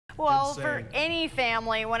Well, for any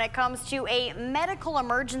family, when it comes to a medical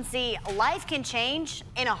emergency, life can change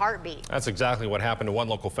in a heartbeat. That's exactly what happened to one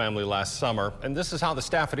local family last summer. And this is how the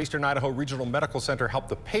staff at Eastern Idaho Regional Medical Center helped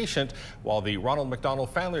the patient, while the Ronald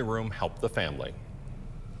McDonald Family Room helped the family.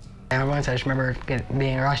 Once I just remember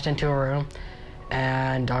being rushed into a room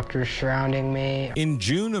and doctors surrounding me. In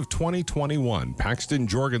June of 2021, Paxton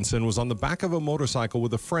Jorgensen was on the back of a motorcycle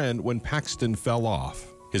with a friend when Paxton fell off.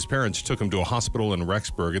 His parents took him to a hospital in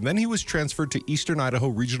Rexburg, and then he was transferred to Eastern Idaho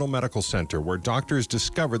Regional Medical Center, where doctors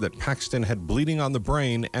discovered that Paxton had bleeding on the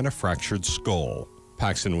brain and a fractured skull.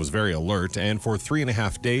 Paxton was very alert, and for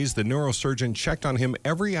 3.5 days, the neurosurgeon checked on him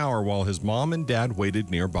every hour while his mom and dad waited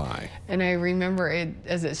nearby. And I remember it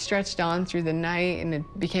as it stretched on through the night, and it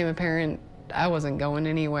became apparent I wasn't going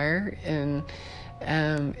anywhere. And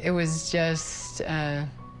it was just,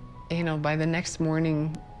 you know, by the next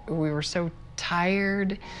morning, we were so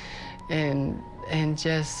tired and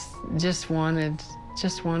just wanted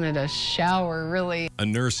a shower, really. A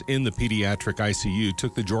nurse in the pediatric ICU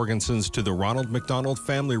took the Jorgensens to the Ronald McDonald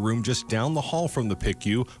Family Room just down the hall from the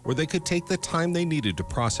PICU, where they could take the time they needed to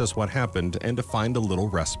process what happened and to find a little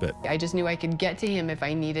respite. I just knew I could get to him if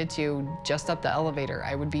I needed to, just up the elevator.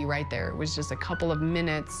 I would be right there. It was just a couple of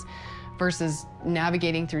minutes versus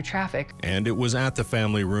navigating through traffic. And it was at the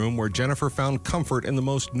family room where Jennifer found comfort in the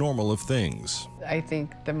most normal of things. I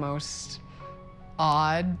think the most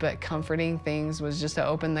odd but comforting things was just to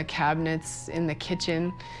open the cabinets in the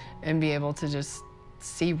kitchen and be able to just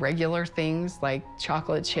see regular things like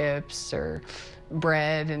chocolate chips or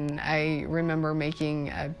bread. And I remember making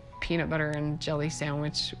a peanut butter and jelly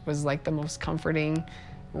sandwich was like the most comforting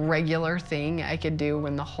regular thing I could do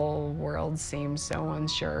when the whole world seemed so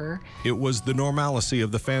unsure. It was the normalcy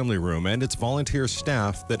of the family room and its volunteer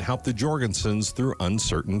staff that helped the Jorgensens through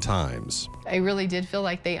uncertain times. I really did feel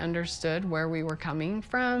like they understood where we were coming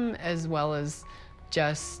from, as well as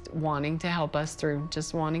just wanting to help us through,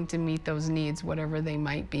 just wanting to meet those needs, whatever they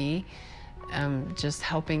might be, just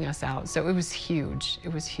helping us out. So it was huge.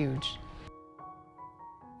 It was huge.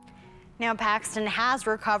 Now, Paxton has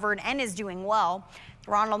recovered and is doing well.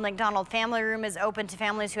 The Ronald McDonald Family Room is open to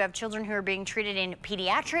families who have children who are being treated in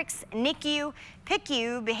pediatrics, NICU,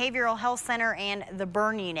 PICU, Behavioral Health Center, and the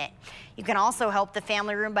burn unit. You can also help the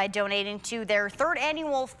Family Room by donating to their 3rd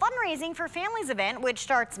annual Fundraising for Families event, which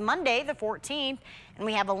starts Monday the 14th. And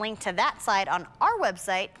we have a link to that site on our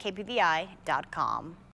website, kpvi.com.